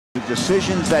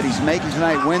decisions that he's making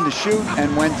tonight, when to shoot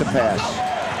and when to pass.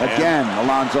 Again,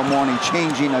 Alonzo Mourning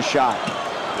changing a shot.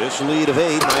 This lead of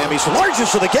 8, Miami's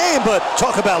largest of the game, but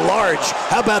talk about large.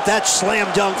 How about that slam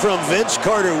dunk from Vince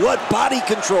Carter? What body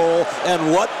control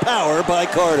and what power by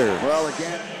Carter. Well,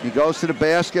 again, he goes to the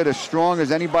basket as strong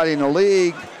as anybody in the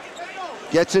league,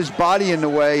 gets his body in the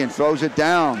way and throws it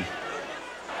down.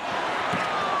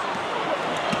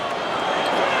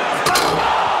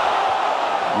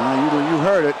 You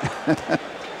heard it.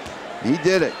 He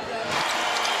did it.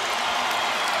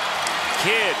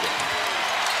 Kidd.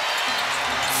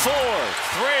 4-3.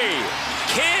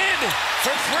 Kidd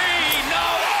for 3. No.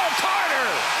 Oh, Carter.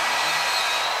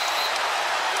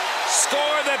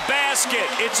 Score the basket.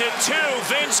 It's a 2.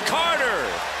 Vince Carter.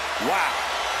 Wow.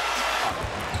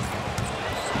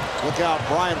 Look out.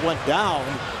 Bryant went down.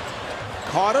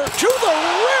 Carter to the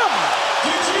rim.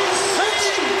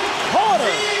 Vince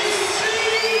Carter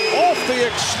off the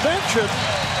extension.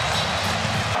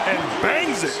 And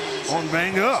bangs it on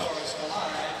Bang Up.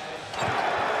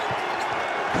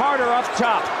 Carter up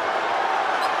top.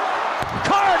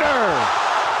 Carter!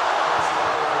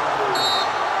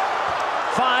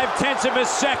 0.5 of a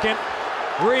second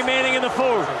remaining in the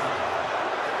fourth.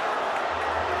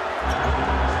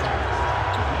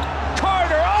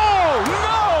 Carter, oh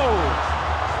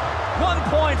no!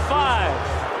 1.5.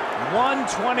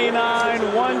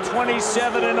 129,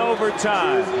 127 in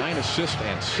overtime. 9 assists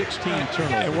and 16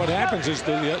 turnovers. And what happens is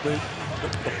the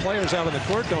players out on the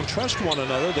court don't trust one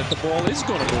another that the ball is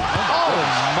going to move.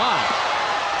 Oh my!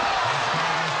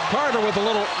 Carter with a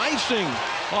little icing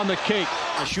on the cake.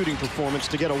 A shooting performance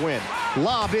to get a win.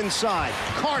 Lob inside.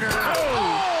 Carter.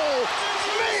 Oh!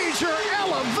 Major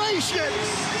elevation.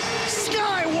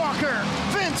 Skywalker.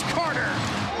 Vince Carter.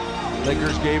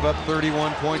 Lakers gave up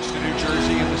 31 points to New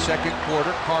Jersey in the second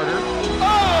quarter. Carter.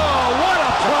 Oh, what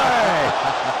a play!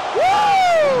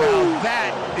 Woo! Now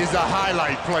that is a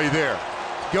highlight play there.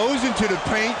 Goes into the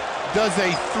paint, does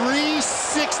a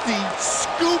 360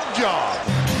 scoop job.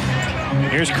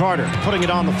 Here's Carter putting it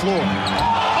on the floor.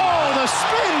 Oh, the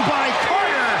spin by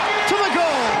Carter to the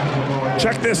goal.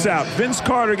 Check this out. Vince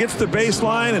Carter gets the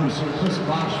baseline and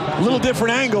a little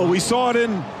different angle. We saw it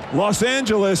in Los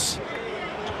Angeles.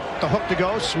 The hook to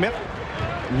go. Smith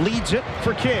leads it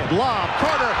for Kidd. Lob.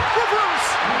 Carter. Reverse.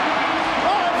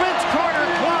 Oh, Vince Carter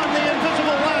climbed the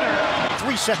invisible ladder.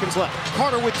 3 seconds left.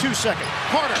 Carter with 2 seconds.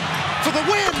 Carter for the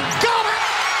win. Got it.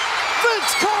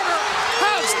 Vince Carter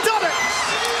has done it.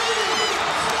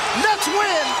 Nets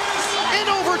win in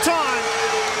overtime.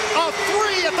 A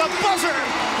 3 at the buzzer.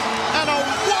 And a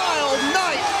wild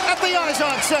night at the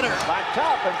Izod Center. Back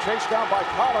top and chased down by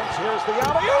Collins. Here's the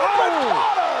alley-oop.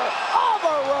 Carter on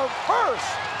the reverse.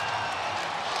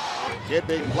 Kidd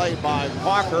being played by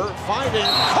Parker, finding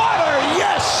Carter.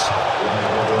 Yes,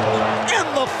 in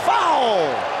the foul.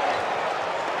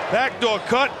 Backdoor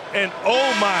cut, and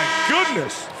oh my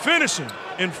goodness, finishing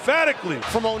emphatically.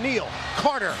 From O'Neal.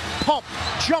 Carter, pump,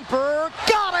 jumper,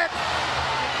 got it.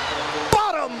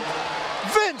 Bottom.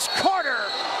 Vince Carter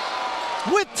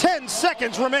with 10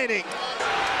 seconds remaining.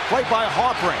 Played by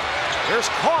Hawthorne. Here's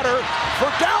Carter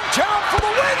for downtown for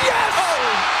the win. Yes!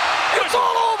 Oh, it's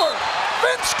all over.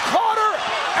 Vince Carter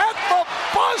at the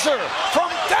buzzer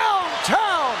from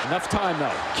downtown. Enough time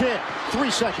though. Kidd,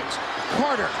 3 seconds.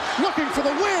 Carter looking for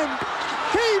the win.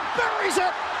 He buries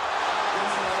it.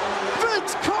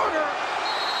 Vince Carter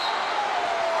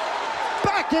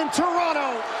back in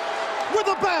Toronto with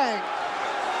a bang.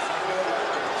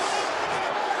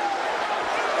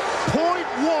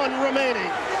 0.1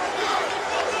 remaining.